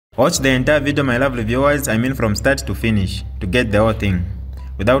Watch the entire video, my lovely viewers, I mean from start to finish, to get the whole thing.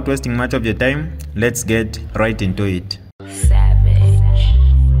 Without wasting much of your time, let's get right into it.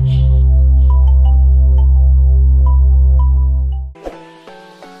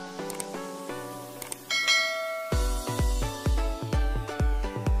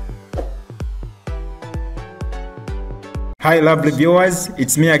 Hi lovely viewers,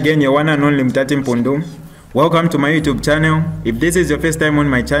 it's me again, your one and only Mutati Mpundu. Welcome to my YouTube channel. If this is your first time on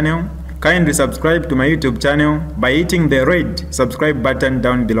my channel, kindly subscribe to my YouTube channel by hitting the red subscribe button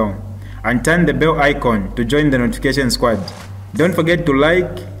down below and turn the bell icon to join the notification squad. Don't forget to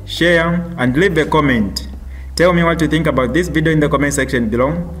like, share and leave a comment. Tell me what you think about this video in the comment section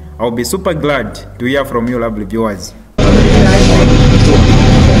below. I'll be super glad to hear from you lovely viewers.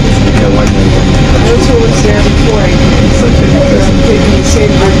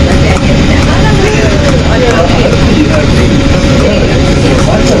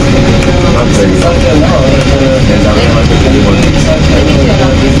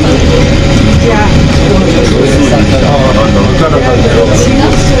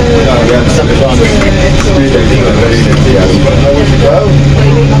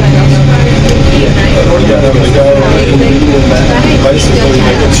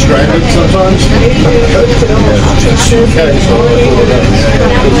 Stranded sometimes.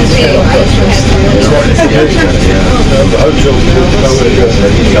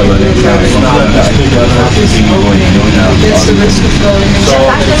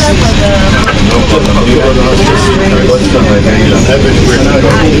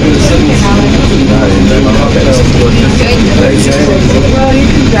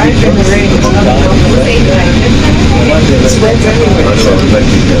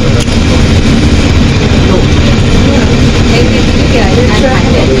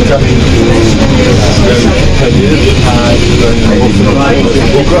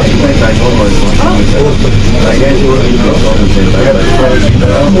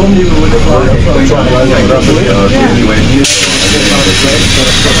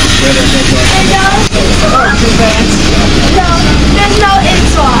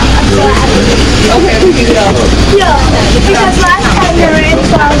 Okay, we can go. Yeah, because last time they were in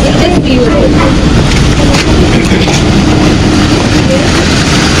 12, it didn't be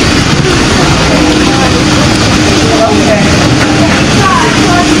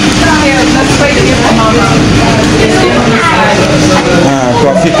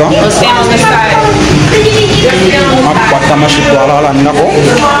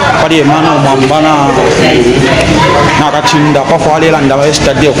pari emana umambana nakatinda pafalela ndaba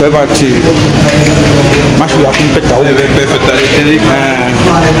estadi okwebati mashu yakumpetauke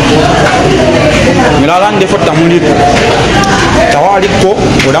milala ndefota mulipo tawaliko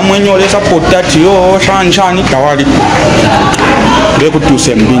olamwenyolesa potatiyo shanshani tawaliko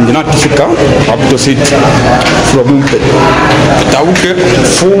lekutuse mbindi natifika abutositi fromumpe petauke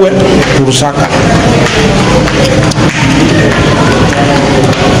fuwe kurusaka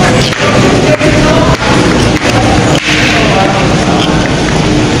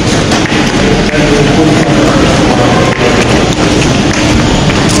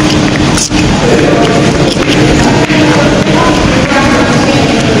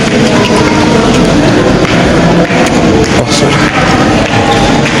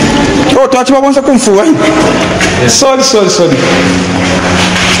tu vas penser qu'on fout, hein? Sol.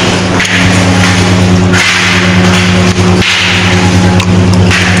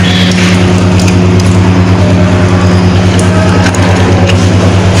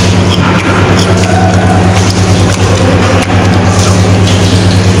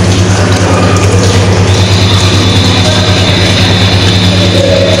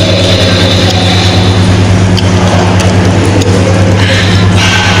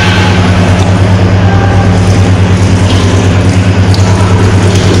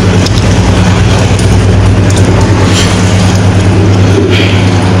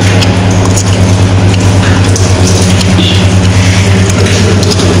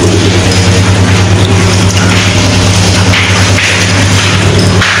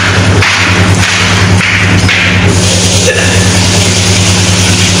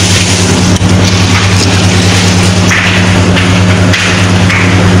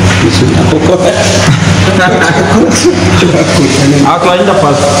 Aku ainda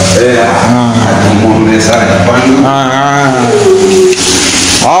faço.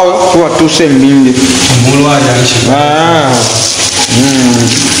 Kwa tuse mbindi.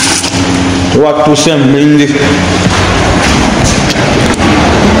 Kwa tuse mbindi.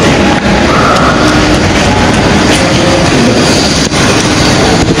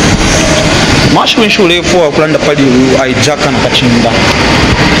 mashu inshulefu okulanda pali aijaka na kachinda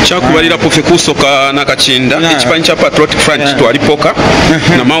chakubalira pofe kusoka na kachinda ekipanyi kya Patriotic Front twalipoka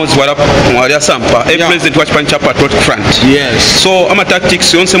na mauzi wali asampa president wa kipanyi kya Patriotic Front. Yes. So ama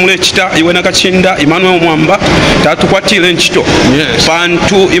tactics yonse mule chita iwe na kachinda Emmanuel Mwamba tatukwatile nchito. Yes.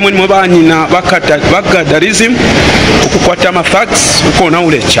 Bantu imwe nimwe banyina bakadarism okukwata ama thugs ukona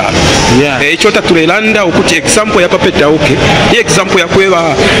ule chalo. Ekyo tatulelanda okuti example ya Petauke ye example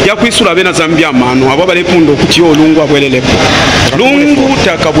ya kwisula bena Zambia mano abo bale Mpundu okuti olungu abwelelepo lungu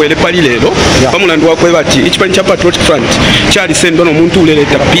takabwele pali lero bamulandu wakwe bati ekipanyi kya Patriotic Front kyali sendo n'omuntu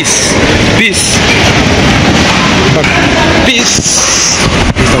uleleta peace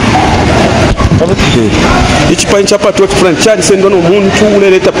ekipanyi kya Patriotic Front kyali sendo n'omuntu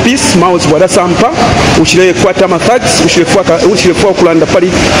uleleta peace mauzi wala sampa ushire kwata mathags ushire okulanda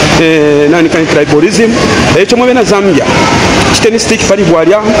pali nani kan tribalism ekyo mwebena Zambia kiteni stick pali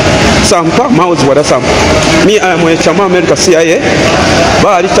bwalya sampa mauzi wala sampa mi amwe Chama America CIA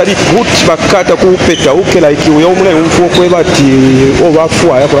bali tali good bakata ku Petauke like uyo mule umfu okwebati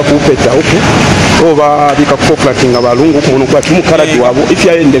obafuwa yakola ku Petauke oba bikakoplatinga balungu kuno kwa tumukaradi wabo if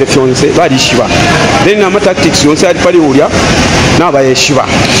ya endele fyonse bali shiba then ama tactics yonse ali pali ulya naba yeshiba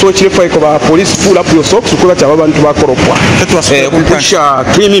so chirefa iko ba police pull up your socks kuba cha abantu bakoropwa kupusha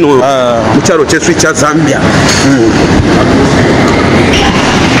criminal mutaro chesu cha Zambia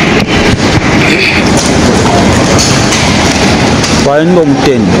Waendo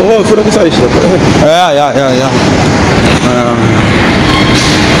mteni. Oh, funa kusalisha. Yeah.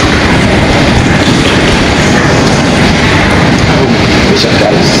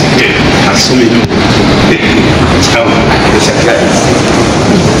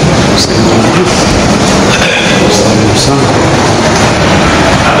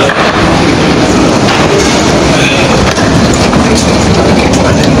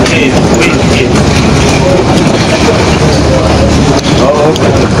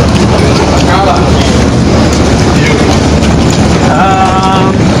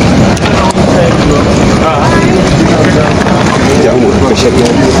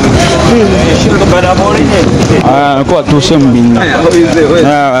 Kwa tusembini.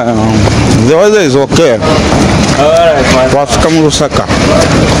 The weather is okay. Wafika mu Lusaka.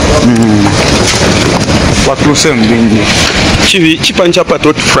 Kwa tusembini. Kipanyi kya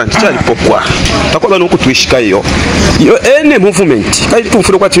Patriotic Front kyalipokwa takola n'okutwishika yo ene movement kali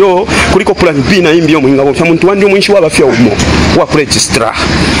tufuna kwati yo kuliko plan B na imbi yo mwingabo kya muntu wandi omwishi wabafya umo wa register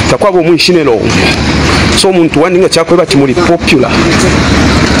takwabo omwishi nelo so omuntu wandi nga kyakweba kimuli popular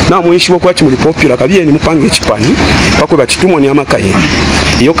na mwishi wako kimuli popular kabiye ni mupange ekipanyi bakweba kitumoni amakaye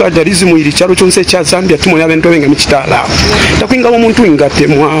iyo Cadres iri cyaro cyonse cya Zambia tumoni abantu benga mikitala takwinga omuntu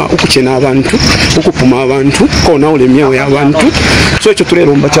ingatemwa ukuchena abantu ukupuma abantu kona ule myewe y'abantu so ekyo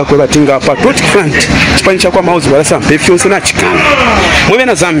tureromba kyakweba tinga Patriotic Front kipanyi kyakwa mauzi wala sampa efyonse nakikana mwebe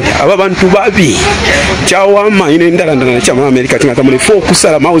na Zambia aba bantu babi kyawama ine ndalandana na Chama America tinga tamule fo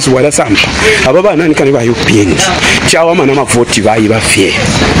kusala mauzi wala sampa aba bana ni kane ba UPN kyawama na mavoti bayi bafye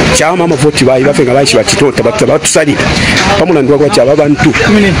kyawama mavoti bayi bafye nga bashi batitota batusali pamulandu kwa kyaba bantu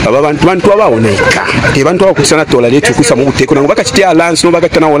abantu abawoneka te bantu abakusana tola letu kusa mu buteko nango bakati alliance no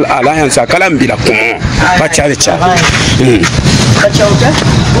bakatana alliance akalambira kumo bakyale cha Petauke?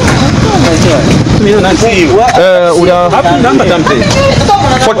 Udah namba tampe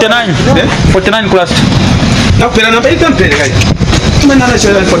 49 kelas. napera namba itampe kai mana na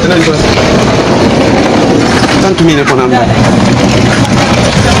shela 49 kelas tanto mine kwa namba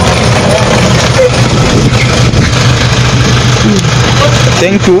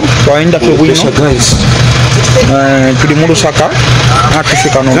Thank you for interview guys. Tuli mu Lusaka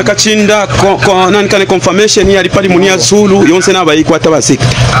nakifika no nakachinda nani kane confirmation yali pali munia Zulu yonse nabayikwata basika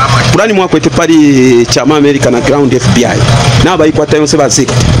pulani mwakwete pali Chama America na ground FBI nabayikwata yonse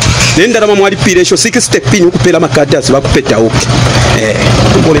basika nendala mwali piresho 6 step in ukupela makadasi bakupeta uke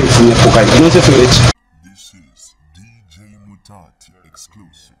ngole mfunya pokali yonse fulechi. This is DJ Mutati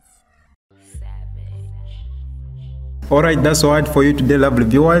exclusive. Alright, that's all for you today, lovely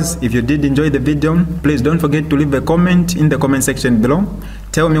viewers. If you did enjoy the video, please don't forget to leave a comment in the comment section below.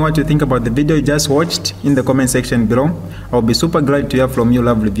 Tell me what you think about the video you just watched in the comment section below. I'll be super glad to hear from you,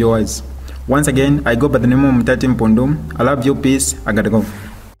 lovely viewers. Once again, I go by the name of Mutati Mpundu. I love you, peace, I gotta go.